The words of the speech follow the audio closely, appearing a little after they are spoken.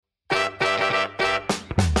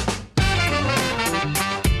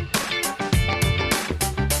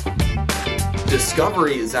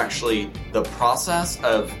discovery is actually the process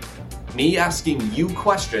of me asking you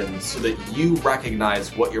questions so that you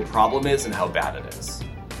recognize what your problem is and how bad it is.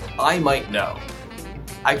 I might know.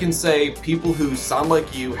 I can say people who sound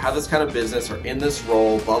like you, have this kind of business, are in this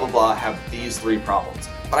role, blah, blah, blah, have these 3 problems.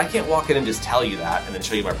 But I can't walk in and just tell you that and then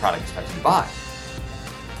show you my product and expect you to buy.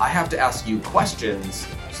 I have to ask you questions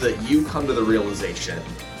so that you come to the realization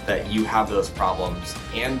that you have those problems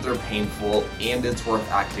and they're painful and it's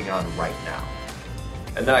worth acting on right now.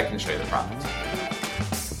 And then I can show you the product.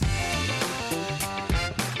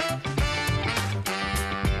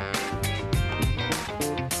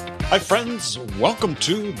 Hi friends, welcome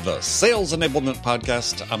to the Sales Enablement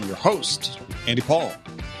Podcast. I'm your host, Andy Paul.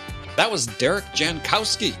 That was Derek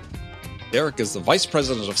Jankowski. Derek is the Vice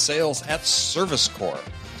President of Sales at Service Corps,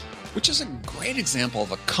 which is a great example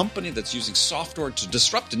of a company that's using software to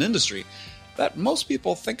disrupt an industry that most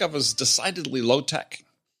people think of as decidedly low-tech.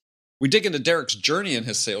 We dig into Derek's journey in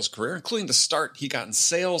his sales career, including the start he got in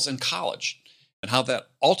sales in college, and how that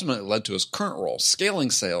ultimately led to his current role, scaling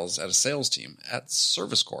sales at a sales team at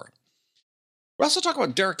Service Corps. We also talk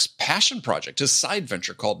about Derek's passion project, his side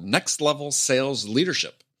venture called Next Level Sales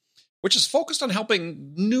Leadership, which is focused on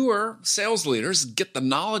helping newer sales leaders get the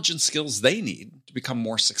knowledge and skills they need to become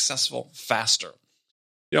more successful faster.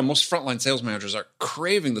 You know, most frontline sales managers are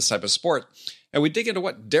craving this type of support, and we dig into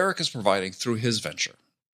what Derek is providing through his venture.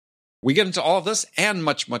 We get into all of this and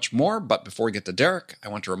much, much more, but before we get to Derek, I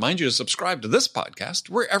want to remind you to subscribe to this podcast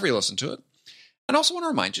wherever you listen to it, and also want to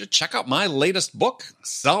remind you to check out my latest book,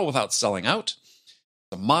 Sell Without Selling Out,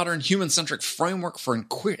 a modern human-centric framework for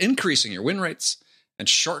increasing your win rates and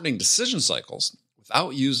shortening decision cycles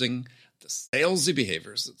without using the salesy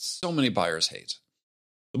behaviors that so many buyers hate.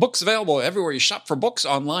 The book's available everywhere you shop for books,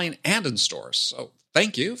 online and in stores. So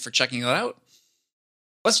thank you for checking it out.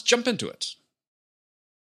 Let's jump into it.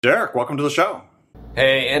 Derek, welcome to the show.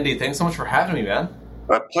 Hey, Andy, thanks so much for having me, man.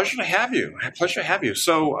 Pleasure to have you.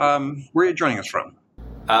 So, where are you joining us from?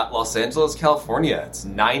 Los Angeles, California. It's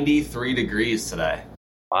 93 degrees today.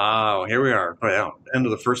 Wow, here we are. End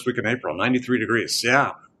of the first week in April, 93 degrees.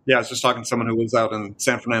 Yeah, I was just talking to someone who lives out in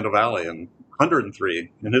San Fernando Valley and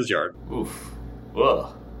 103 in his yard. Oof.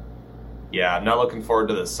 Ugh. Yeah, I'm not looking forward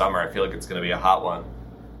to this summer. I feel like it's going to be a hot one.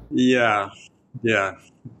 Yeah.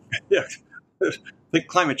 I think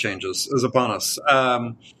climate change is upon us.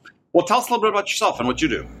 Well, tell us a little bit about yourself and what you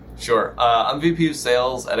do. Sure. I'm VP of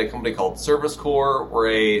Sales at a company called Service Corps.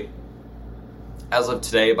 We're as of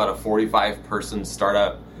today, about a 45-person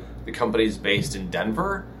startup. The company's based in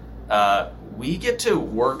Denver. We get to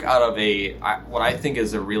work out of what I think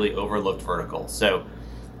is a really overlooked vertical. So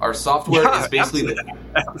our software is basically...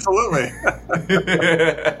 Absolutely.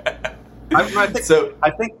 I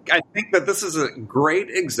think that this is a great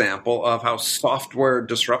example of how software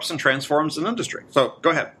disrupts and transforms an industry. So go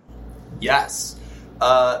ahead. Yes.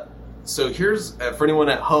 So here's, for anyone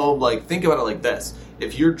at home, think about it like this.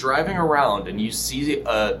 If you're driving around and you see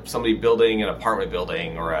somebody building an apartment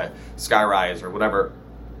building or a skyrise or whatever,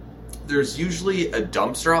 there's usually a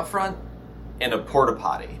dumpster out front and a porta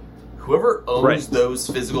potty. Whoever owns those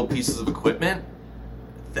physical pieces of equipment,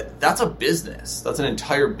 that's a business. That's an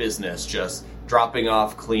entire business just dropping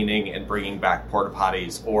off, cleaning, and bringing back porta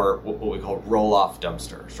potties, or what we call roll-off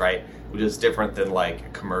dumpsters, right? Which is different than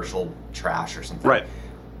commercial trash or something. Right.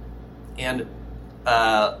 And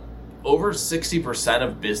over 60%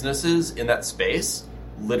 of businesses in that space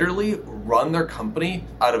literally run their company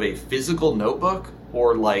out of a physical notebook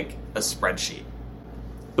or a spreadsheet.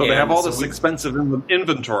 So they have all this expensive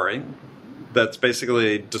inventory that's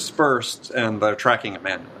basically dispersed and they're tracking it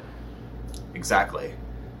manually. Exactly.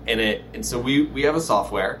 And so we have a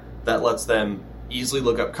software that lets them easily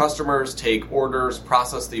look up customers, take orders,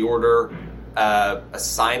 process the order,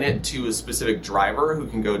 assign it to a specific driver who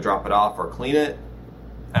can go drop it off or clean it.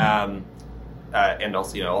 And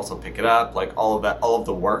also pick it up, all of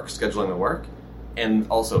the work, scheduling the work, and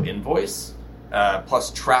also invoice,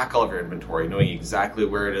 plus track all of your inventory, knowing exactly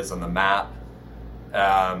where it is on the map.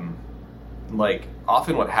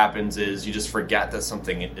 Often what happens is you just forget that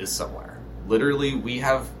something is somewhere. Literally, we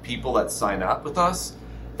have people that sign up with us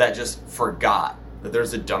that just forgot that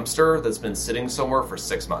there's a dumpster that's been sitting somewhere for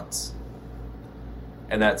 6 months.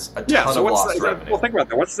 And that's a ton of lost revenue. Well, think about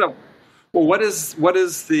that. What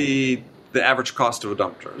is the average cost of a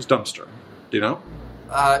dumpster? Do you know?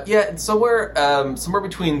 It's somewhere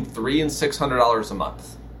between $300 and $600 a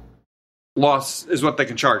month. Loss is what they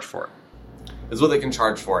can charge for it.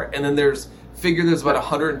 And then there's about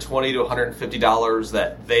 $120 to $150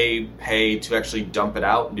 that they pay to actually dump it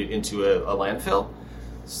out into a landfill.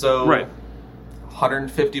 So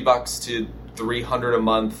 $150 to $300 a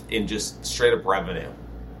month in just straight up revenue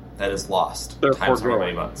that is lost Therefore times how growing.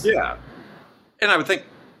 many months. Yeah. And I would think,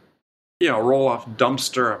 roll-off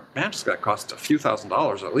dumpster, man, it's got to cost a few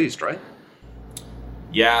 $1,000s at least, right?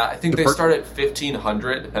 Yeah, I think they start at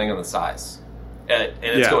 $1,500 depending on the size. And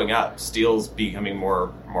it's going up. Steel's becoming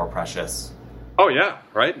more precious. Oh, yeah,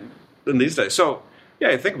 right? In these days. So,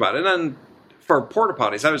 yeah, think about it. And then for porta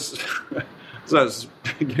potties, I was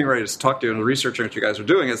getting ready to talk to you and researching what you guys are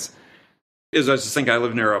doing is I was just thinking I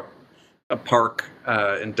live near a park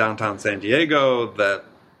in downtown San Diego that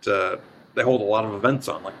they hold a lot of events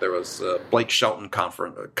on. Like there was a Blake Shelton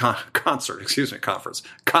concert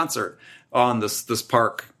on this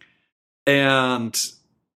park, and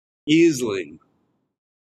easily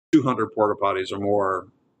 200 porta potties or more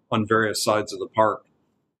on various sides of the park.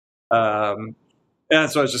 And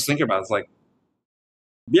so I was just thinking about it. It's like,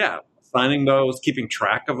 yeah, signing those, keeping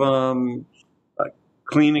track of them,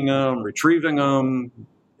 cleaning them, retrieving them,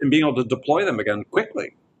 and being able to deploy them again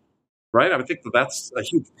quickly. Right? I would think that's a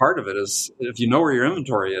huge part of it is if you know where your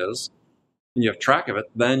inventory is and you have track of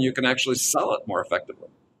it, then you can actually sell it more effectively.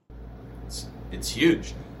 It's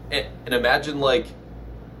huge. And imagine like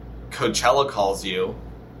Coachella calls you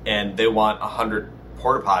and they want 100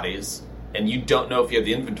 porta potties and you don't know if you have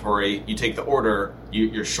the inventory. You take the order,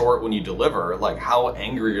 you're short when you deliver. Like, how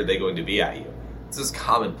angry are they going to be at you? This is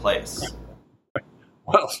commonplace.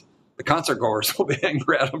 Well, the concert goers will be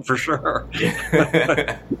angry at them for sure.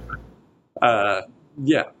 Yeah.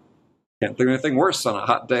 Can't think of anything worse on a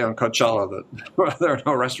hot day on Coachella that there are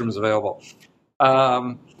no restrooms available.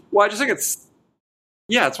 Well, I just think it's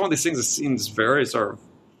one of these things that seems very sort of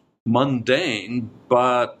mundane,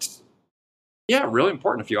 but yeah, really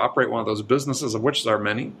important if you operate one of those businesses, of which there are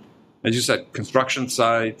many. As you said, construction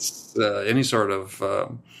sites, any sort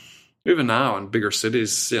of, even now in bigger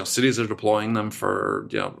cities, cities are deploying them for,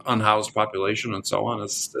 unhoused population and so on.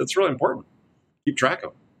 It's really important. Keep track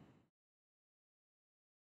of them.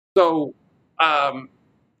 So,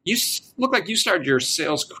 you look like you started your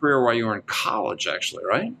sales career while you were in college, actually,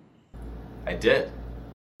 right? I did.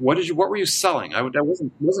 What were you selling? I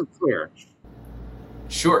wasn't clear.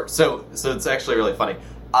 Sure. So it's actually really funny.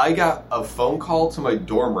 I got a phone call to my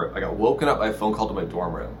dorm room. I got woken up by a phone call to my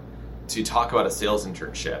dorm room to talk about a sales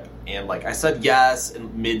internship. And I said yes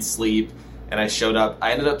in mid-sleep, and I showed up.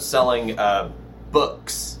 I ended up selling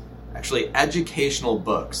books, actually educational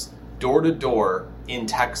books, door to door in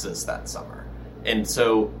Texas that summer. And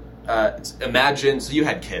so imagine, so you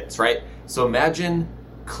had kids, right? So imagine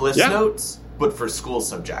Cliff's Notes, but for school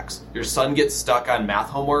subjects. Your son gets stuck on math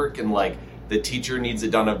homework and the teacher needs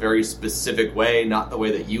it done a very specific way, not the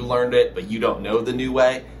way that you learned it, but you don't know the new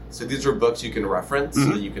way. So these are books you can reference so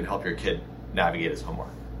that you can help your kid navigate his homework.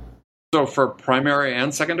 So for primary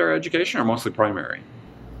and secondary education, or mostly primary?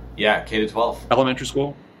 Yeah, K to 12. Elementary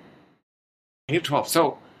school? K to 12.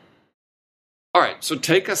 So, all right, so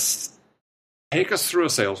take us through a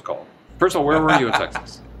sales call. First of all, where were you in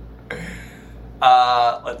Texas?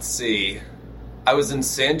 Let's see. I was in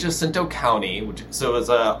San Jacinto County, so it was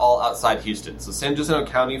all outside Houston. So San Jacinto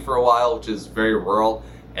County for a while, which is very rural.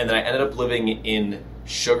 And then I ended up living in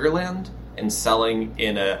Sugar Land and selling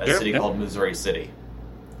in a city called Missouri City.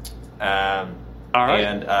 All right.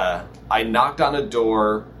 And I knocked on a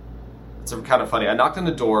door. It's kind of funny. I knocked on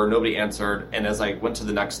the door, nobody answered. And as I went to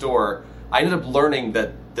the next door, I ended up learning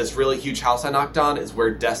that this really huge house I knocked on is where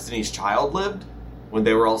Destiny's Child lived when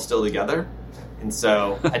they were all still together. And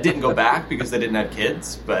so I didn't go back because they didn't have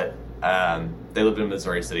kids, but they lived in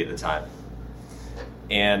Missouri City at the time.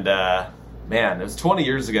 And man, it was 20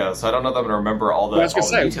 years ago, so I don't know that I'm going to remember all the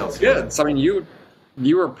details. Yeah, I mean,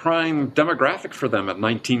 you were prime demographic for them at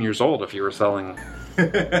 19 years old if you were selling.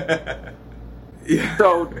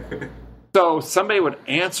 Yeah. So somebody would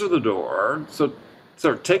answer the door. So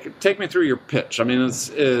take me through your pitch. I mean,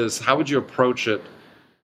 is how would you approach it?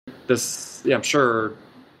 I'm sure.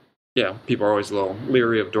 Yeah, people are always a little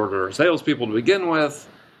leery of door-to-door salespeople to begin with.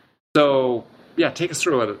 So, yeah, take us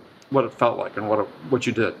through what it felt like and what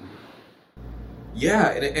you did.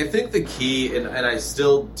 Yeah, and I think the key, and I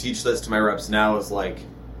still teach this to my reps now, is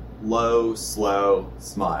low, slow,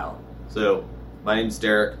 smile. So, my name's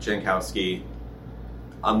Derek Jankowski.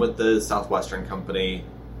 I'm with the Southwestern Company.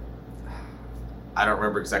 I don't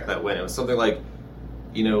remember exactly that when. It was something like,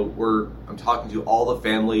 I'm talking to all the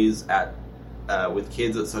families with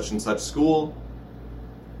kids at such and such school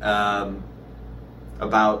about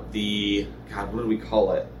the, what do we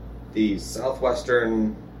call it? The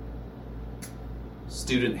Southwestern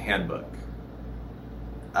Student Handbook.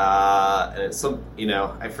 And it's some,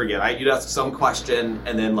 I forget. You'd ask some question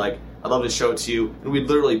and then I'd love to show it to you. And we'd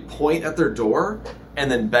literally point at their door and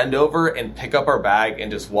then bend over and pick up our bag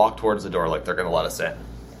and just walk towards the door like they're going to let us in.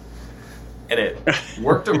 And it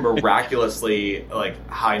worked a miraculously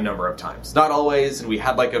high number of times. Not always, and we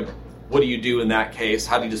had what do you do in that case?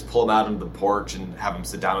 How do you just pull them out onto the porch and have them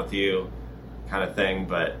sit down with you kind of thing?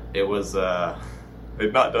 But it was,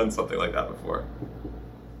 they've not done something like that before.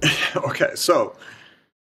 Okay, so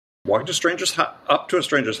walk to up to a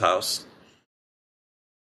stranger's house.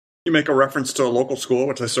 You make a reference to a local school,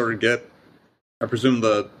 which I sort of get. I presume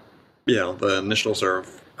the initial sort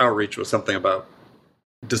of outreach was something about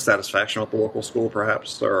dissatisfaction with the local school,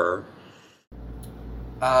 perhaps, or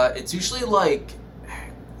it's usually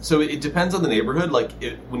so it depends on the neighborhood.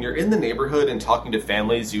 When you're in the neighborhood and talking to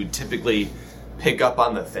families, you typically pick up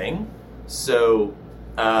on the thing. So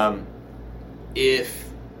if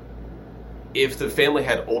the family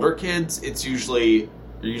had older kids, you're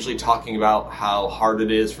usually talking about how hard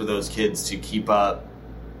it is for those kids to keep up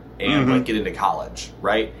and get into college,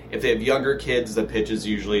 right? If they have younger kids, the pitch is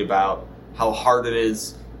usually about how hard it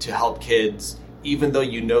is to help kids, even though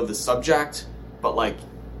you know the subject, but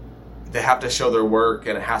they have to show their work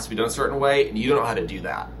and it has to be done a certain way, and you don't know how to do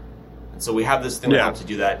that. And so we have this thing that helps you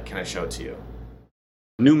do that. Can I show it to you?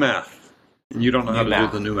 New math. You don't know how to do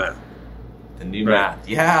the new math. The new math.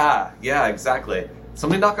 Yeah, exactly.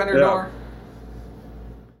 Somebody knock on your door.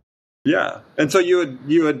 Yeah. And so you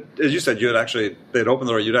would, as you said, they'd open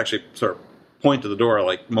the door, you'd actually sort of point to the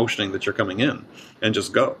door, motioning that you're coming in, and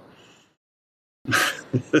just go.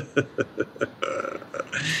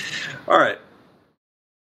 All right.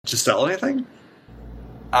 Did you sell anything?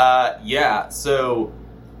 Yeah. So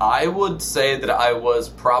I would say that I was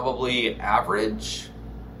probably average.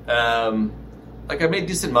 I made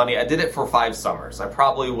decent money. I did it for 5 summers. I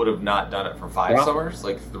probably would have not done it for 5 summers.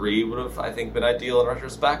 3 would have, I think, been ideal in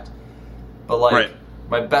retrospect. But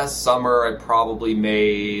my best summer, I probably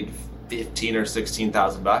made $15,000 or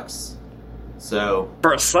 $16,000. So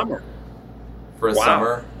for a summer. For a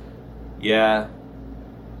summer, yeah.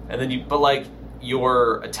 And then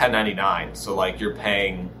you're a 1099, so you're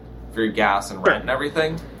paying for your gas and rent and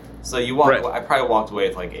everything. So I probably walked away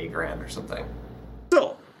with $8,000 or something.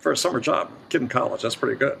 Still, for a summer job, kid in college, that's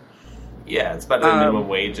pretty good. Yeah, it's better than minimum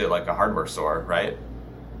wage at a hardware store, right?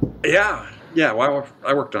 Yeah. Well,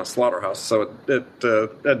 I worked on a slaughterhouse, so it had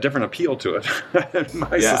a different appeal to it.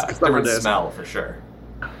 Different smell for sure.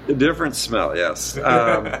 A different smell, yes.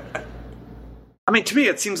 I mean, to me,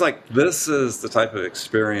 it seems like this is the type of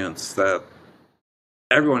experience that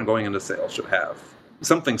everyone going into sales should have.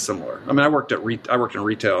 Something similar. I mean, I worked in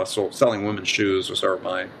retail, so selling women's shoes was sort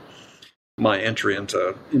of my entry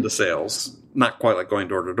into sales. Not quite like going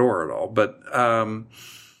door to door at all, but I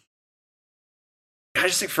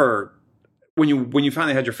just think for when you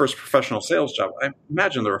finally had your first professional sales job, I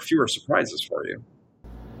imagine there were fewer surprises for you.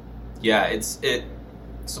 Yeah,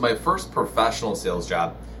 So my first professional sales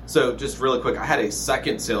job. So just really quick, I had a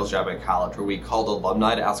second sales job in college where we called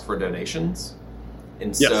alumni to ask for donations.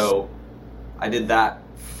 And so I did that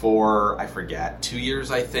for, I forget, 2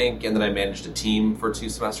 years, I think. And then I managed a team for 2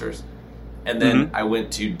 semesters. And then I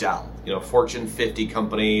went to Dell, Fortune 50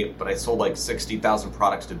 company, but I sold 60,000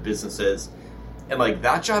 products to businesses. And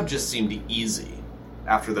that job just seemed easy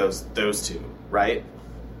after those 2, right?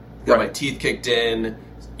 Got my teeth kicked in,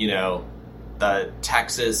 the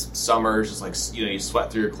Texas summers, just you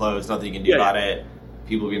sweat through your clothes, nothing you can do about it.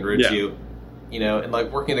 People being rude to you, and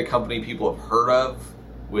working at a company people have heard of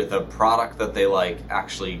with a product that they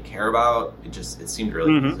actually care about. It seemed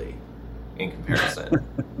really easy in comparison.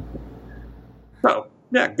 Oh,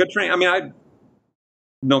 yeah, good training. I mean, I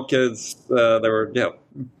know kids that were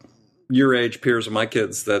your age, peers of my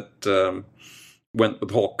kids that went with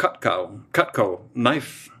the whole Cutco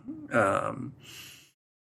knife,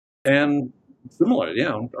 and similar,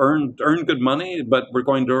 earn good money, but we're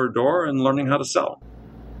going door to door and learning how to sell.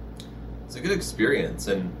 It's a good experience,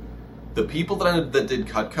 and the people that did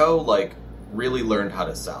Cutco really learned how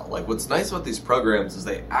to sell. What's nice about these programs is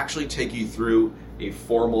they actually take you through a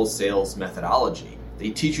formal sales methodology.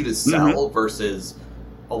 They teach you to sell versus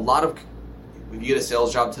a lot of. If you get a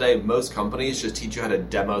sales job today, most companies just teach you how to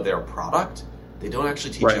demo their product. They don't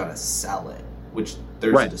actually teach you how to sell it, which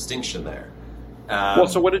there's a distinction there.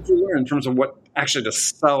 So what did you learn in terms of what actually to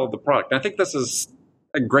sell the product? And I think this is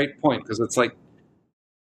a great point because it's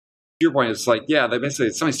your point is they basically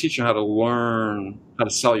somebody's teaching you how to learn how to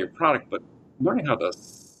sell your product, but learning how to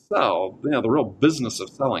sell, the real business of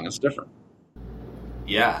selling is different.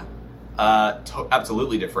 Yeah,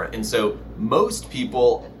 absolutely different. And so most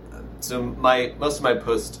people, most of my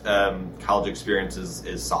post college experience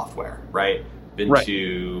is software, right? Been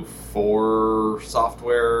to 4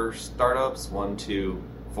 software startups, 1, 2,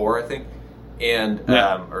 4, I think. and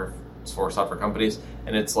or for software companies,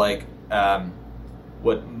 and it's like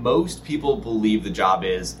what most people believe the job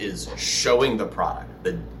is showing the product,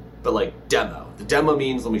 but like demo. The demo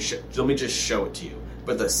means let me just show it to you.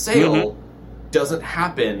 But the sale doesn't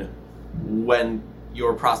happen when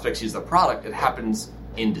your prospects use the product. It happens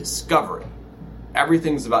in discovery.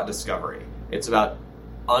 Everything's about discovery. It's about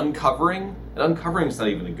uncovering, and uncovering is not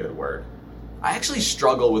even a good word. I actually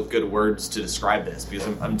struggle with good words to describe this because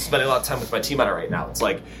I'm spending a lot of time with my team on it right now. It's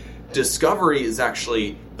like discovery is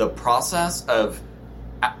actually the process of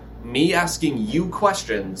me asking you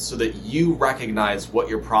questions so that you recognize what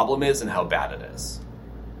your problem is and how bad it is.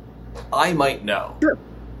 I might know. Sure.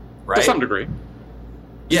 Right? To some degree.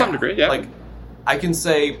 Yeah. To some degree, yeah. Like, I can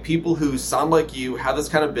say people who sound like you, have this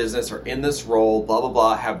kind of business, are in this role, blah, blah,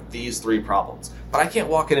 blah, have these 3 problems. But I can't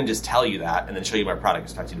walk in and just tell you that and then show you my product and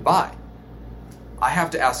expect you to buy. I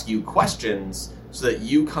have to ask you questions so that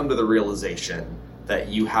you come to the realization that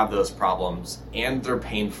you have those problems and they're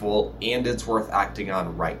painful and it's worth acting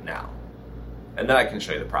on right now. And then I can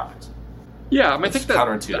show you the product. Yeah, I mean, I think that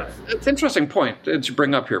counterintuitive. It's an interesting point that you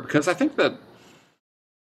bring up here because I think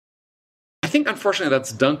unfortunately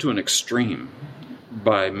that's done to an extreme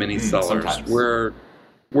by many sellers sometimes.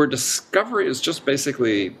 where discovery is just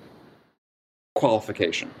basically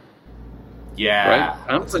qualification. Yeah. Right?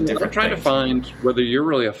 I'm trying to find whether you're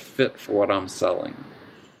really a fit for what I'm selling.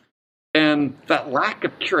 And that lack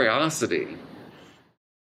of curiosity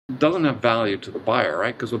doesn't have value to the buyer,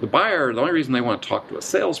 right? Because with the buyer, the only reason they want to talk to a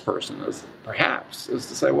salesperson is to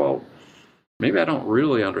say, well, maybe I don't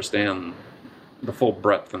really understand the full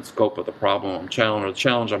breadth and scope of the problem or the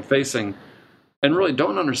challenge I'm facing, and really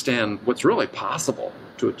don't understand what's really possible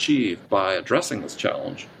to achieve by addressing this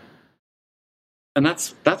challenge. And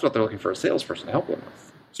that's what they're looking for a salesperson to help them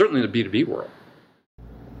with, certainly in the B2B world.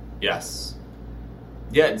 Yes.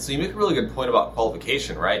 Yeah, and so you make a really good point about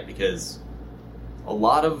qualification, right? Because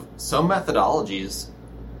some methodologies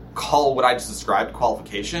call what I just described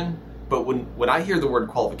qualification, but when I hear the word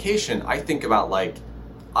qualification, I think about like,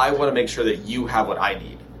 I want to make sure that you have what I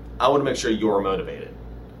need. I want to make sure you're motivated.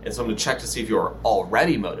 And so I'm going to check to see if you're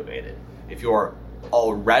already motivated, if you're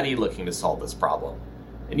already looking to solve this problem.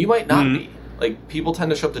 And you might not be. Like, people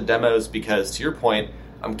tend to show up to demos because, to your point,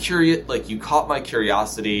 I'm curious, like, you caught my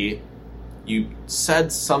curiosity. You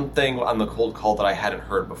said something on the cold call that I hadn't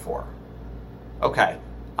heard before. Okay,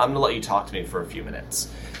 I'm going to let you talk to me for a few minutes.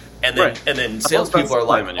 And then salespeople are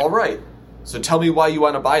like, all right, so tell me why you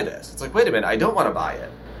want to buy this. It's like, wait a minute, I don't want to buy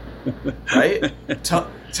it. Right?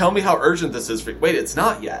 Tell me how urgent this is for you. Wait, it's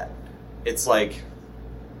not yet. It's like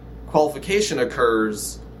qualification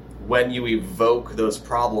occurs when you evoke those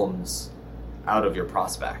problems out of your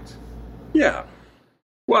prospect. Yeah.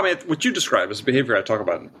 Well, I mean, what you describe as behavior I talk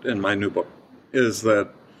about in my new book is that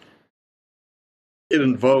it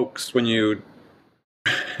invokes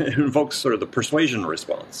sort of the persuasion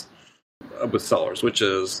response with sellers, which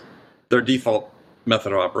is their default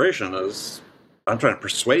method of operation is, I'm trying to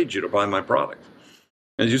persuade you to buy my product.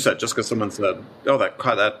 And as you said, just because someone said, oh,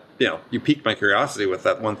 that you piqued my curiosity with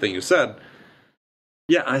that one thing you said,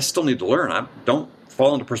 yeah, I still need to learn. I don't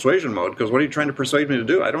fall into persuasion mode because what are you trying to persuade me to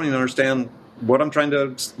do? I don't even understand what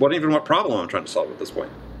problem I'm trying to solve at this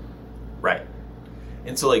point. Right.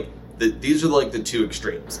 And so like these are like the 2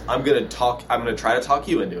 extremes. I'm going to try to talk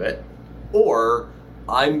you into it, or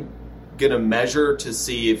I'm going to measure to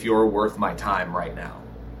see if you're worth my time right now.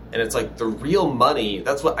 And it's like the real money,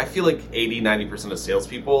 that's what I feel like 80-90% of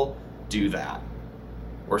salespeople do that.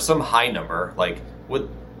 Or some high number, like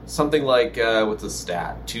something like, what's the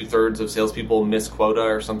stat? 2/3 of salespeople miss quota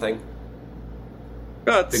or something?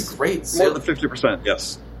 More than 50%,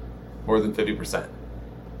 yes. More than 50%.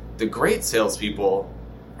 The great salespeople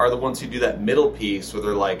are the ones who do that middle piece where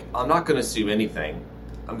they're like, I'm not going to assume anything.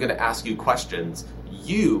 I'm going to ask you questions.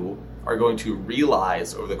 You are going to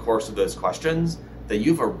realize over the course of those questions that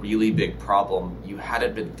you have a really big problem you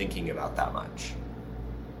hadn't been thinking about that much.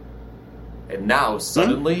 And now,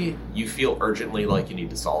 suddenly, you feel urgently like you need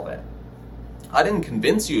to solve it. I didn't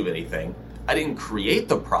convince you of anything. I didn't create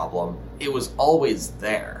the problem. It was always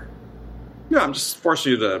there. Yeah, I'm just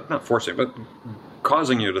causing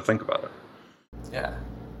you to think about it. Yeah.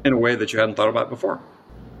 In a way that you hadn't thought about before.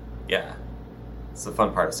 Yeah. It's the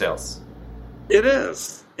fun part of sales. It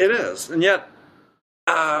is. And yet,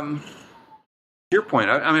 to your point,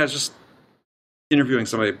 I was just interviewing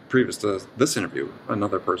somebody previous to this interview,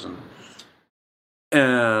 another person,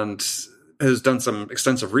 and has done some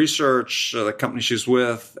extensive research, the company she's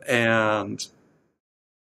with, and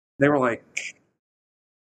they were like,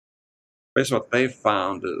 basically what they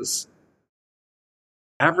found is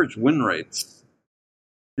average win rates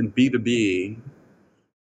in B2B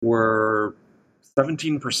were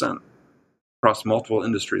 17% across multiple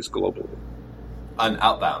industries globally. On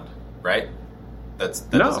outbound, right? That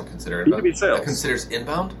No, doesn't consider inbound. B2B sales. That considers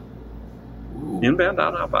inbound? Ooh, Inbound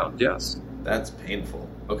and outbound, yes. that's painful.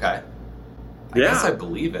 Okay. I Yeah. guess I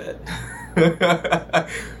believe it. They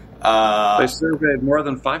surveyed more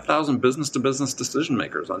than 5,000 business-to-business decision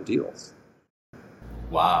makers on deals.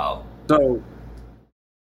 Wow. So,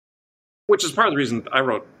 which is part of the reason I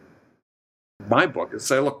wrote my book, is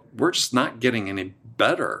say, look, we're just not getting any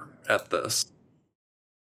better at this.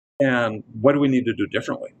 And what do we need to do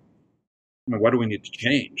differently? I mean, what do we need to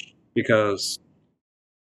change? Because,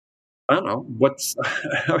 I don't know,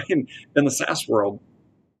 I mean, in the SaaS world,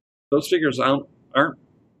 those figures aren't out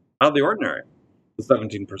of the ordinary, the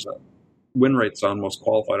 17% win rates on most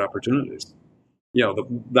qualified opportunities. You know,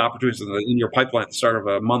 the opportunities in your pipeline at the start of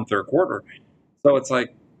a month or a quarter. So it's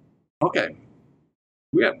like, okay,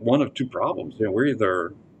 we have one of two problems. You know, we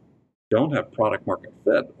either don't have product market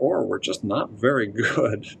fit, or we're just not very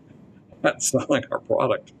good at selling our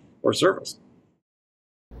product or service.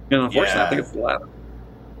 And unfortunately, Yeah. I think it's the latter.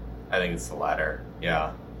 I think it's the latter.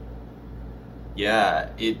 Yeah. Yeah,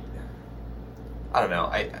 I don't know.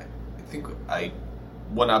 I think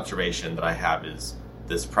one observation that I have is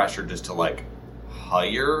this pressure just to like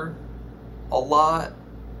hire a lot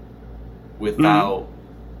without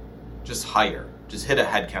just hire. Just hit a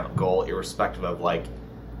headcount goal irrespective of like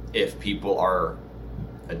if people are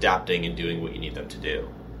adapting and doing what you need them to do,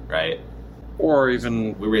 right? Or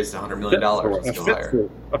even We raised $100 million. Let's go hire.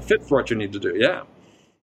 a fit for what you need to do. Yeah.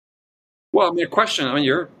 Well, I mean, a question. I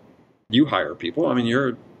mean, you hire people. I mean,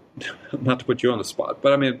 you're not to put you on the spot,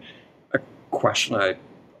 but I mean, a question I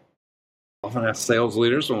often ask sales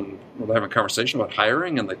leaders when they're having a conversation about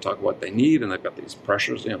hiring, and they talk about what they need, and they've got these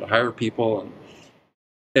pressures, to hire people,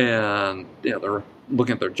 and they're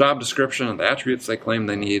looking at their job description and the attributes they claim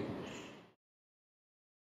they need.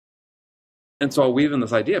 And so I'll weave in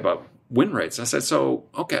this idea about win rates. I said, so,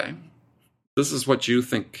 okay, this is what you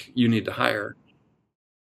think you need to hire.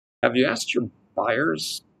 Have you asked your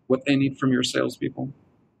buyers what they need from your salespeople? And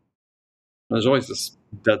there's always this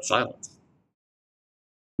dead silence.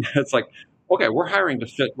 It's like, okay, we're hiring to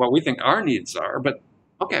fit what we think our needs are, but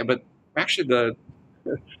actually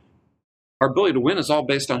our ability to win is all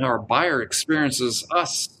based on how our buyer experiences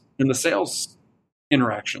us in the sales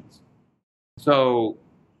interactions. So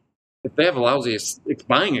if they have a lousy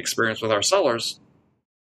buying experience with our sellers,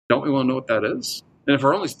 don't we want to know what that is? And if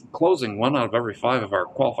we're only closing 1 out of every 5 of our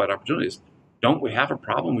qualified opportunities, don't we have a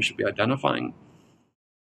problem we should be identifying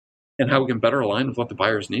and how we can better align with what the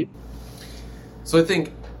buyers need? So I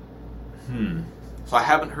think, so I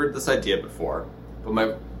haven't heard this idea before,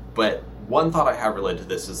 but one thought I have related to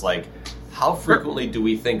this is like, how frequently do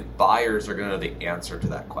we think buyers are going to know the answer to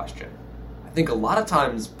that question? I think a lot of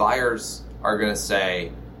times buyers are going to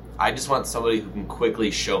say, I just want somebody who can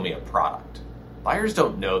quickly show me a product. Buyers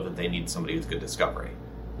don't know that they need somebody who's good discovery.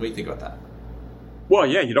 What do you think about that? Well,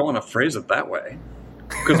 yeah, you don't want to phrase it that way.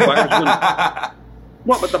 Because buyers wouldn't.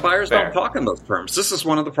 Well, but the buyers don't talk in those terms. This is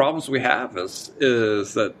one of the problems we have is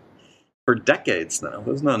that for decades now,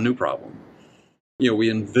 this is not a new problem. We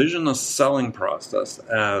envision a selling process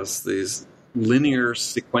as these linear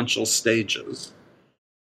sequential stages.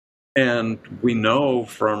 And we know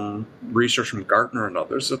from research from Gartner and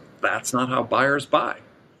others that that's not how buyers buy.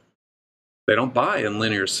 They don't buy in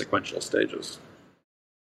linear sequential stages.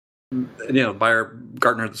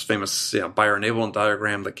 Gartner had this famous buyer enablement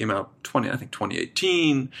diagram that came out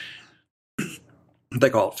 2018. They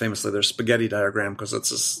call it famously their spaghetti diagram because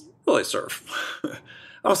it's this really sort of,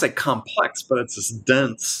 I don't say complex, but it's this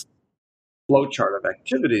dense flowchart of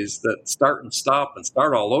activities that start and stop and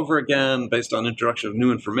start all over again based on introduction of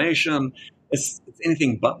new information. It's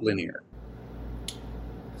anything but linear.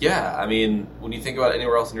 Yeah, I mean, when you think about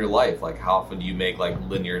anywhere else in your life, like how often do you make like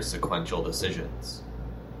linear sequential decisions?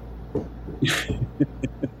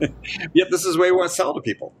 Yet this is the way we want to sell to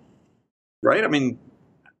people, right? I mean,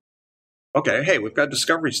 okay, hey, we've got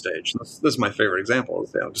discovery stage. This is my favorite example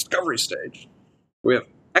is discovery stage. We have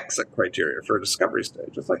exit criteria for a discovery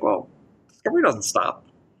stage. It's like, well, discovery doesn't stop.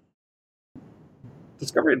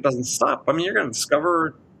 Discovery doesn't stop. I mean, you're going to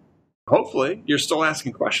discover, hopefully, you're still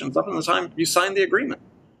asking questions up until the time you sign the agreement.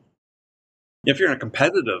 If you're in a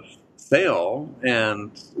competitive sale,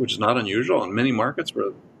 which is not unusual in many markets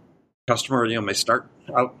where customer may start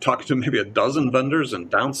out talking to maybe a dozen vendors and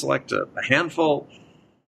down select a handful.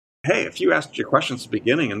 Hey, if you asked your questions at the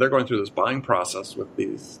beginning and they're going through this buying process with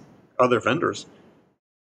these other vendors,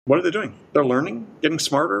 what are they doing? They're learning, getting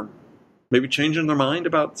smarter, maybe changing their mind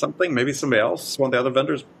about something. Maybe somebody else, one of the other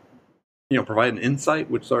vendors, provide an insight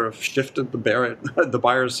which sort of shifted the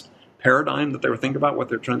buyer's paradigm that they were thinking about what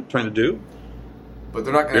they're trying to do. But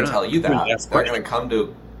they're not going to tell you that. They're going to come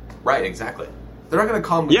to... Right, exactly. They're not going to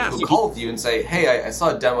come to a call with you and say, hey, I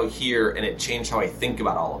saw a demo here and it changed how I think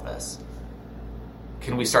about all of this.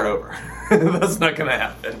 Can we start over? That's not going to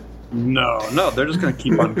happen. No, they're just going to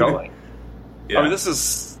keep on going. Yeah. I mean, this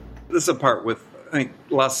is a part with, I think,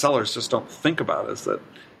 a lot of sellers just don't think about is that,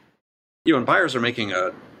 when buyers are making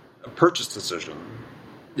a purchase decision,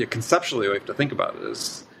 conceptually what you have to think about it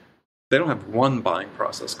is they don't have one buying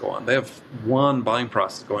process go on. They have one buying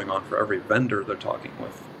process going on for every vendor they're talking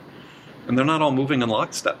with. And they're not all moving in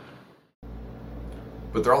lockstep.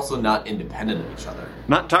 But they're also not independent of each other.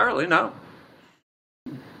 Not entirely, no.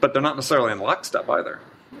 But they're not necessarily in lockstep either.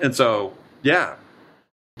 And so, they're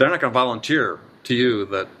not going to volunteer to you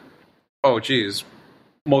that, oh, geez,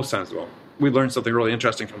 most times they won't. We learned something really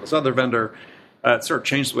interesting from this other vendor. It sort of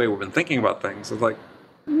changed the way we've been thinking about things. It's like,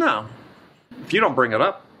 no. If you don't bring it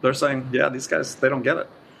up, they're saying, yeah, these guys, they don't get it.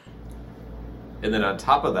 And then on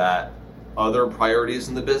top of that, other priorities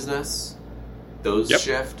in the business, those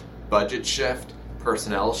shift, budget shift,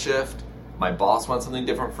 personnel shift. My boss wants something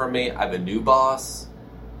different from me. I have a new boss.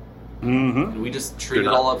 Mm-hmm. We just treat it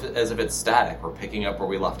all as if it's static. We're picking up where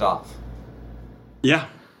we left off. Yeah.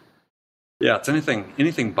 Yeah, it's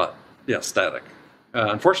anything but static.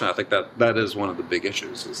 Unfortunately, I think that is one of the big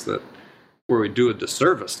issues, is that where we do a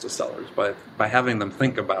disservice to sellers by having them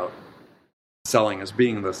think about selling as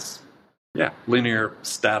being this linear,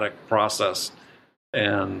 static process,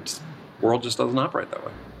 and the world just doesn't operate that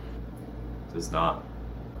way. It does not.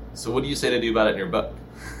 So what do you say to do about it in your book?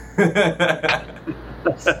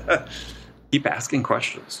 Keep asking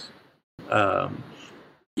questions. The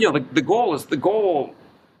goal,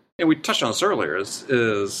 and we touched on this earlier,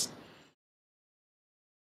 is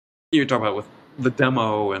you're talking about with the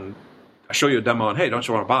demo, and I show you a demo, and hey, don't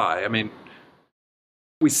you want to buy? I mean,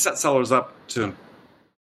 we set sellers up to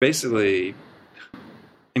basically,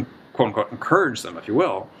 quote unquote, encourage them, if you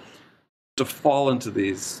will, to fall into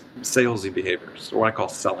these salesy behaviors, or what I call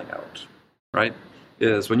selling out, right?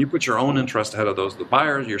 Is when you put your own interest ahead of those of the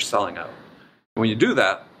buyers, you're selling out. And when you do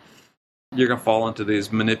that, you're going to fall into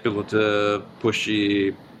these manipulative,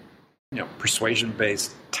 pushy,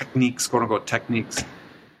 persuasion-based techniques, quote unquote techniques,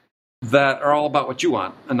 that are all about what you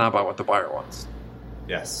want and not about what the buyer wants.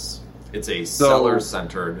 Yes. It's a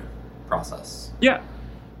seller-centered process. Yeah.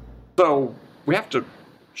 So we have to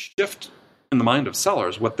shift in the mind of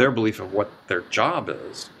sellers what their belief of what their job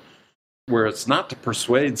is, where it's not to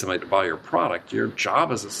persuade somebody to buy your product. Your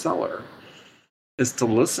job as a seller is to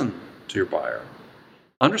listen to your buyer,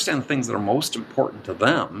 understand the things that are most important to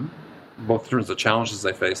them, both in terms of the challenges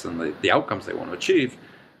they face and the outcomes they want to achieve,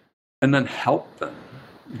 and then help them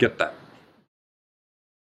get that.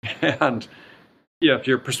 And if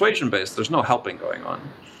you're persuasion-based, there's no helping going on.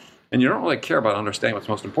 And you don't really care about understanding what's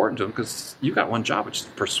most important to them, because you've got one job, which is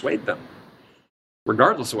to persuade them,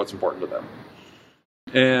 regardless of what's important to them.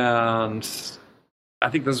 And I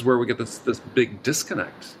think this is where we get this big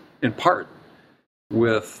disconnect, in part,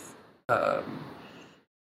 with, my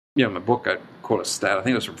book, I quote a stat, I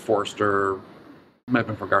think it was from Forrester, it might have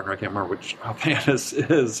been from Gartner, I can't remember which offhand is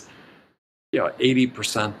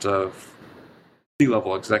 80% of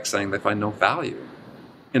C-level execs saying they find no value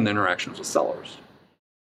in the interactions with sellers.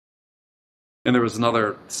 And there was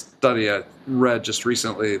another study I read just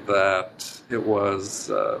recently that it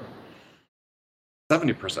was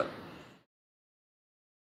 70%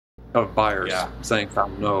 of buyers saying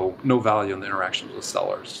found no value in the interactions with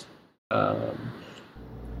sellers.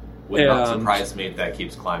 Would not surprise me if that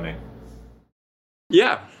keeps climbing.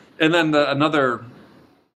 Yeah. And then another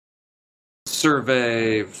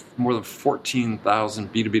survey of more than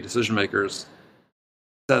 14,000 B2B decision makers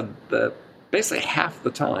said that basically half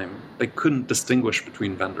the time they couldn't distinguish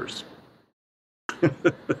between vendors.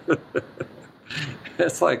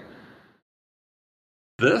 It's like,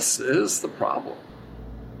 this is the problem.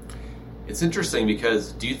 It's interesting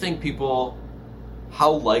because do you think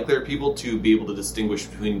how likely are people to be able to distinguish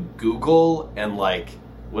between Google and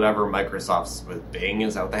whatever Microsoft's with Bing,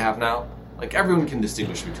 is that what they have now? Everyone can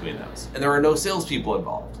distinguish between those. And there are no salespeople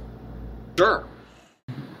involved. Sure.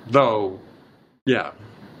 Though,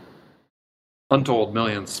 untold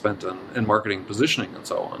millions spent in marketing, positioning, and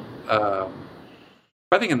so on.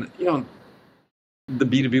 I think in the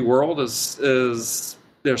B2B world is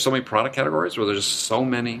there's so many product categories where there's just so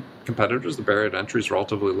many competitors, the barrier to entry is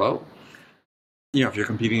relatively low. If you're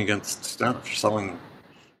competing against, if you're selling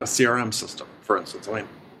a CRM system, for instance,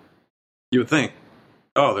 you would think,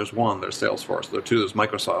 oh, there's one, there's Salesforce, there's two, there's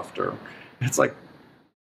Microsoft, or it's like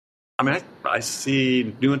I mean, I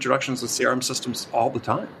see new introductions of CRM systems all the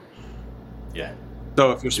time. Yeah. So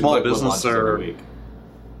if you're a small Like one business launches every or week.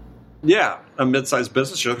 a mid-sized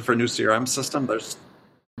business, you're looking for a new CRM system, there's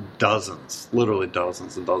dozens, literally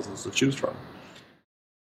dozens and dozens to choose from.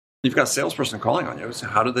 You've got a salesperson calling on you. So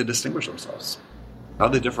how do they distinguish themselves? How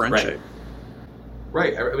do they differentiate?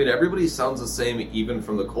 Right. I mean, everybody sounds the same even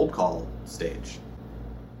from the cold call stage.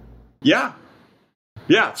 Yeah.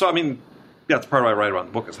 So, I mean, it's part of what I write about in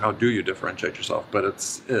the book is how do you differentiate yourself? But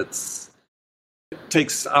it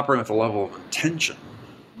takes operating with a level of intention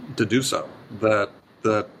to do so that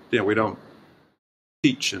we don't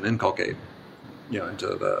teach and inculcate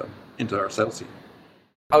into our sales team.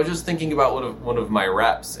 I was just thinking about one of my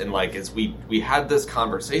reps, and like as we had this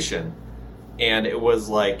conversation, and it was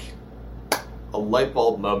like a light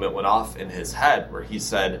bulb moment went off in his head where he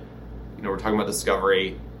said, we're talking about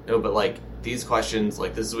discovery, but like these questions,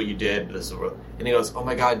 like this is what you did, and he goes, oh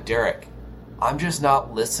my God, Derek, I'm just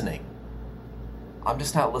not listening. I'm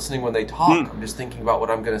just not listening when they talk. I'm just thinking about what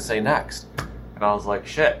I'm going to say next. And I was like,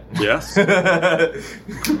 shit. Yes.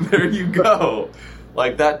 There you go.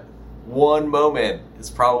 Like that one moment is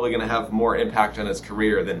probably going to have more impact on his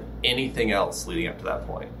career than anything else leading up to that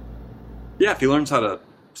point. Yeah, if he learns how to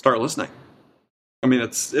start listening. I mean,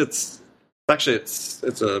 it's a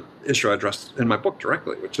issue I addressed in my book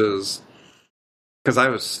directly, which is because I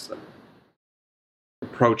was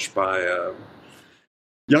approached by a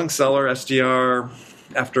young seller, SDR,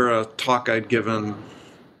 after a talk I'd given.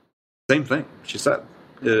 Same thing she said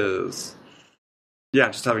is,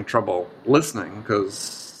 just having trouble listening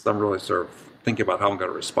because I'm really sort of thinking about how I'm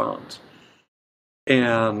going to respond.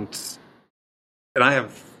 And I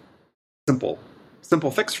have simple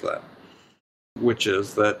fix for that, which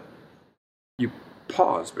is that you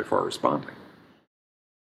pause before responding.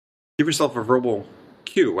 Give yourself a verbal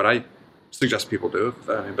cue. What I suggest people do, if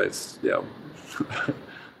anybody's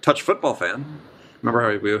touch football fan, remember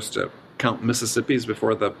how we used to count Mississippis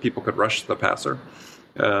before the people could rush the passer?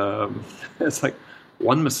 It's like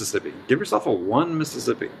one Mississippi. Give yourself a one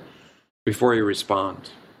Mississippi before you respond.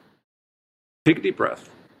 Take a deep breath.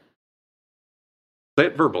 Say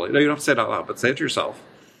it verbally. No, you don't have to say it out loud, but say it to yourself.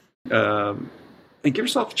 And give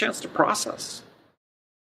yourself a chance to process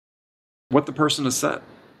what the person has said.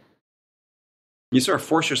 You sort of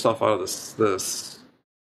force yourself out of this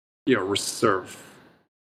sort of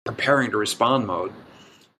preparing to respond mode,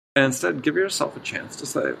 and instead give yourself a chance to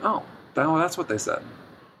say, oh, that's what they said.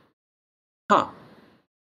 Huh.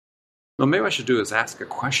 Well, maybe what I should do is ask a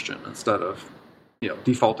question instead of,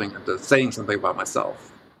 defaulting into saying something about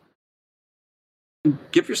myself.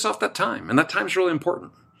 Give yourself that time, and that time is really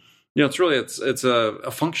important. It's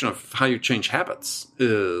a function of how you change habits.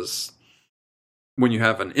 Is when you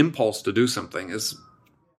have an impulse to do something, is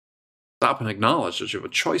stop and acknowledge that you have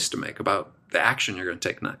a choice to make about the action you're going to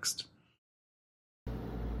take next.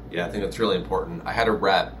 Yeah, I think that's really important. I had a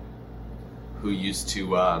rep who used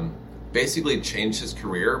to basically change his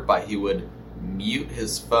career by he would mute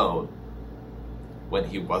his phone when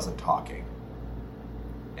he wasn't talking.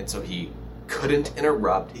 And so he couldn't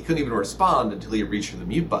interrupt. He couldn't even respond until he reached the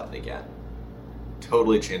mute button again.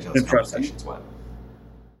 Totally changed how his conversations went.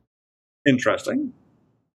 Interesting.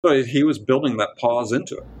 So he was building that pause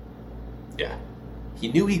into it. Yeah.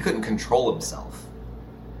 He knew he couldn't control himself.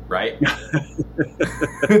 Right?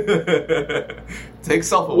 Take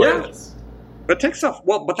self-awareness. Yeah. But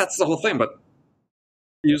but that's the whole thing. But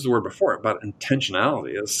you used the word before about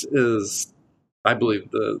intentionality is I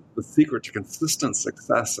believe the secret to consistent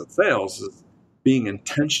success at sales is being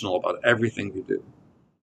intentional about everything you do.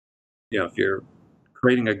 If you're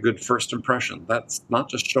creating a good first impression, that's not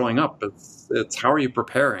just showing up. It's how are you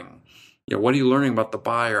preparing? What are you learning about the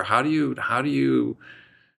buyer? How do you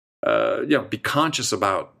be conscious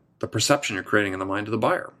about the perception you're creating in the mind of the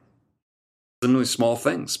buyer? Some really small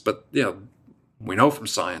things, but we know from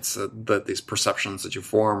science that these perceptions that you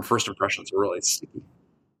form, first impressions, are really sticky.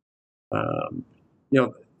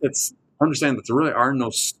 It's understand that there really are no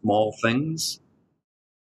small things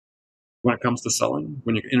when it comes to selling.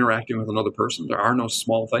 When you're interacting with another person, there are no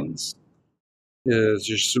small things. Is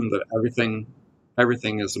you assume that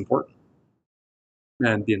everything is important,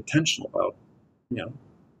 and be intentional about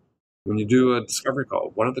when you do a discovery call,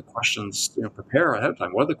 what are the questions? Prepare ahead of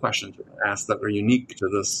time. What are the questions you're going to ask that are unique to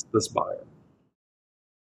this buyer?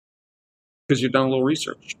 Because you've done a little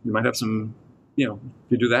research, you might have some. If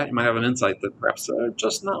you do that, you might have an insight that perhaps they're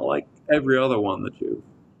just not like every other one that you've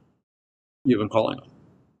been calling on.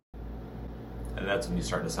 And that's when you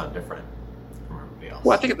start to sound different from everybody else.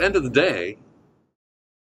 Well, I think at the end of the day,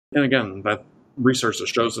 and again, that research that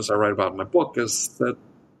shows this I write about in my book, is that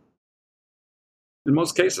in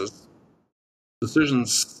most cases,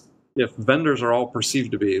 decisions, if vendors are all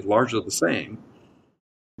perceived to be largely the same,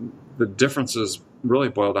 the differences really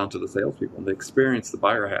boil down to the salespeople and the experience the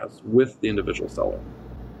buyer has with the individual seller.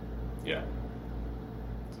 Yeah.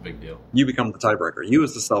 It's a big deal. You become the tiebreaker. You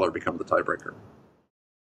as the seller become the tiebreaker.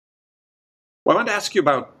 Well, I wanted to ask you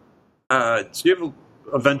about, so you have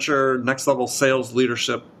a venture, next level sales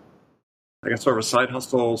leadership, I guess sort of a side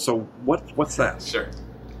hustle. So what's that? Sure.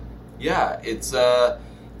 Yeah, it's a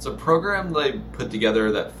program that I put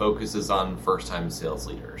together that focuses on first-time sales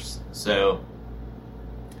leaders. So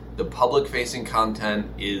the public-facing content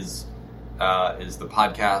is the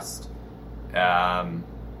podcast, and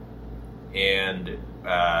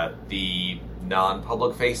the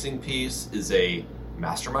non-public-facing piece is a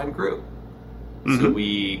mastermind group. Mm-hmm. So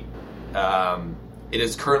we, it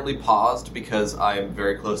is currently paused because I am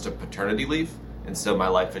very close to paternity leave, and so my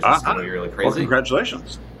life is just going to be really crazy. Well,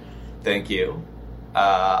 congratulations. Thank you.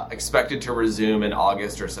 Expected to resume in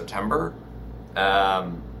August or September.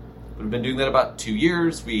 We've been doing that about 2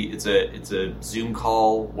 years. It's a Zoom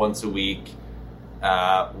call once a week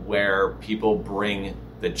where people bring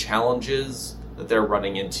the challenges that they're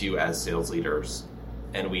running into as sales leaders,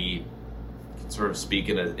 and we can sort of speak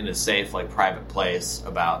in a safe, like, private place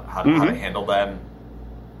about how to handle them.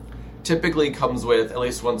 Typically comes with, at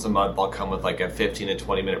least once a month, I'll come with like a 15 to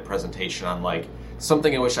 20 minute presentation on like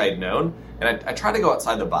something I wish I had known. And I try to go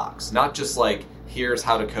outside the box, not just like, here's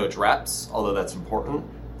how to coach reps, although that's important,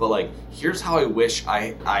 but like, here's how I wish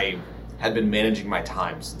I had been managing my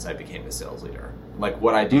time since I became a sales leader. Like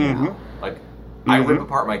what I do now. Like I rip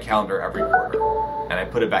apart my calendar every quarter and I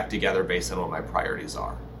put it back together based on what my priorities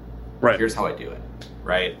are. Right. Here's how I do it.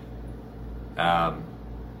 Right.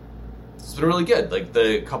 It's been really good. Like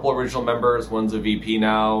the couple original members, one's a VP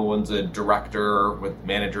now, one's a director with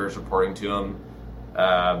managers reporting to him.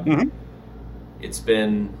 It's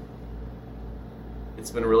been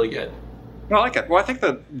really good. I like it. Well, I think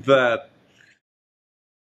that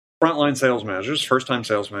frontline sales managers, first-time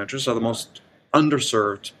sales managers, are the most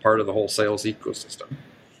underserved part of the whole sales ecosystem.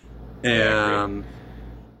 And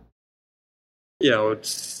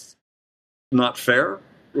it's not fair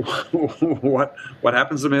what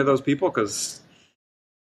happens to many of those people, because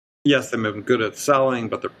yes, they've been good at selling,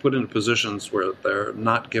 but they're put into positions where they're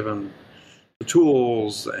not given the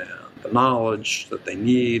tools and the knowledge that they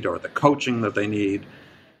need or the coaching that they need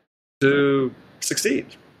to succeed.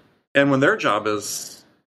 And when their job is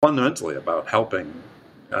fundamentally about helping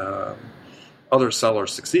other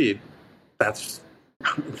sellers succeed, that's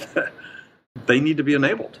they need to be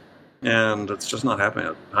enabled, and it's just not happening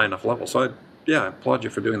at a high enough level. So I applaud you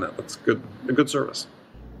for doing that. That's good. A good service.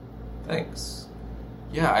 Thanks.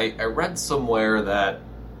 Yeah, I read somewhere that,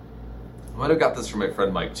 I might have got this from my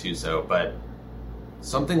friend Mike Tuso, but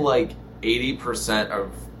something like 80%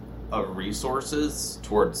 of resources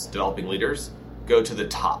towards developing leaders go to the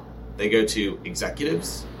top. They go to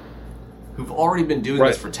executives who've already been doing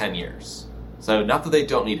this for 10 years. So not that they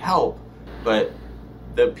don't need help, but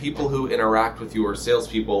the people who interact with your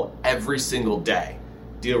salespeople every single day,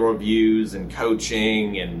 deal reviews and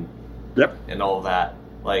coaching and all of that,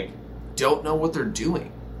 like, don't know what they're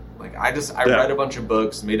doing. Like I read a bunch of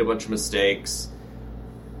books, made a bunch of mistakes,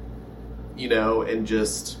 and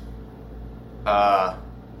just the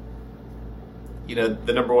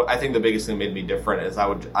number one, I think the biggest thing that made me different is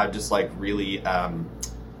I'd just like really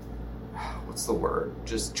what's the word?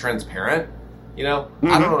 Just transparent. I don't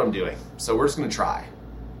know what I'm doing, so we're just gonna try.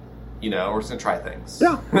 We're just gonna try things.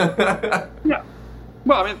 Yeah.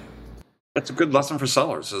 Well, I mean, that's a good lesson for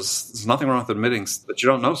sellers. There's nothing wrong with admitting that you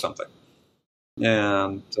don't know something.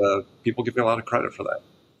 And people give you a lot of credit for that.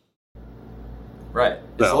 Right.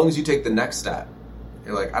 As long as you take the next step.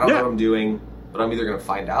 You're like, I don't know what I'm doing, but I'm either going to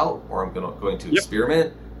find out, or I'm going to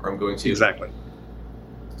experiment, or I'm going to... Exactly.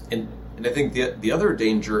 And I think the other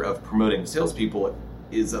danger of promoting salespeople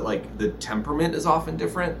is that, like, the temperament is often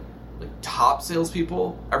different. Like, top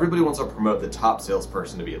salespeople, everybody wants to promote the top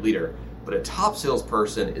salesperson to be a leader. But a top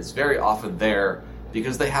salesperson is very often there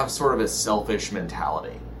because they have sort of a selfish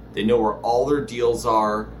mentality. They know where all their deals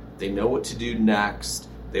are. They know what to do next.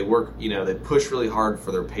 They work, they push really hard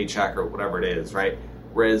for their paycheck or whatever it is, right?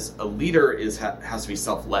 Whereas a leader has to be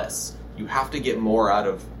selfless. You have to get more out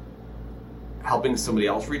of helping somebody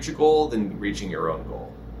else reach a goal than reaching your own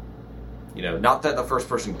goal. Not that the first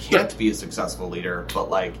person can't be a successful leader, but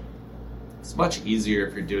like, it's much easier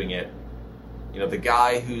if you're doing it. The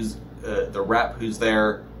guy who's the rep who's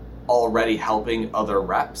there already helping other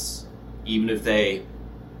reps, even if they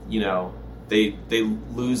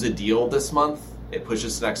lose a deal this month, it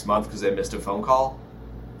pushes next month because they missed a phone call,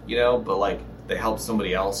 but like they help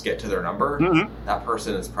somebody else get to their number, Mm-hmm. that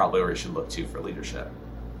person is probably where you should look to for leadership.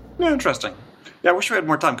 Yeah, interesting. Yeah, I wish we had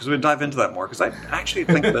more time because we'd dive into that more. Because I actually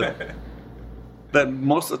think that that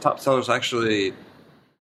most of the top sellers actually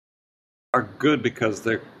are good because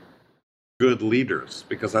they're good leaders.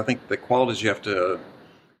 Because I think the qualities you have to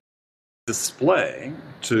display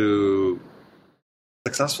to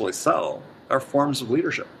successfully sell are forms of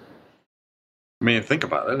leadership. I mean, think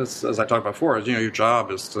about it. As I talked about before, your job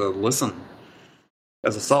is to listen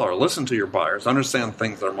as a seller. Listen to your buyers, understand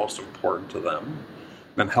things that are most important to them,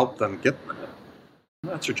 and help them get there.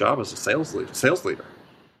 That's your job as a sales leader. Sales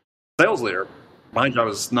leader. My job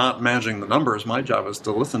is not managing the numbers. My job is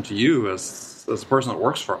to listen to you as a person that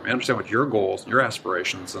works for me, understand what your goals, your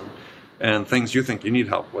aspirations, and things you think you need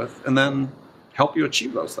help with, and then help you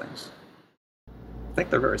achieve those things. I think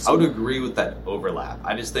they're very similar. I would agree with that overlap.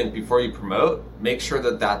 I just think before you promote, make sure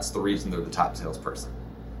that that's the reason they're the top salesperson.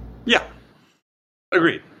 Yeah.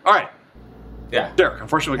 Agreed. All right. Yeah. Derek,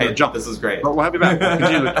 unfortunately, we're going to jump. This is great. But we'll have you back. We'll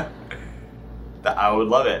continue. I would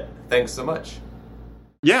love it. Thanks so much.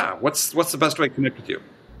 Yeah. What's the best way to connect with you?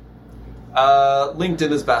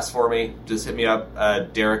 LinkedIn is best for me. Just hit me up,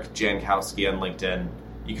 Derek Jankowski on LinkedIn.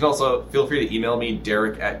 You can also feel free to email me,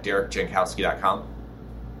 derek@derekjankowski.com.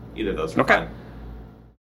 Either of those are fine.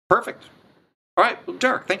 Perfect. All right. Well,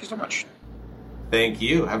 Derek, thank you so much. Thank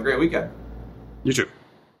you. Have a great weekend. You too.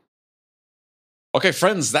 Okay,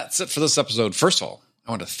 friends, that's it for this episode. First of all,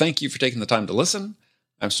 I want to thank you for taking the time to listen.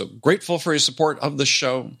 I'm so grateful for your support of the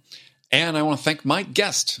show. And I want to thank my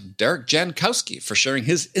guest, Derek Jankowski, for sharing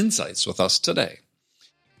his insights with us today.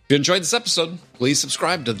 If you enjoyed this episode, please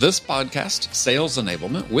subscribe to this podcast, Sales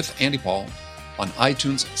Enablement with Andy Paul, on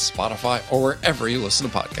iTunes, Spotify, or wherever you listen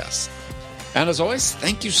to podcasts. And as always,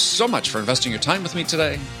 thank you so much for investing your time with me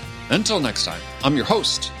today. Until next time, I'm your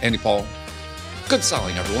host, Andy Paul. Good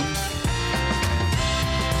selling, everyone.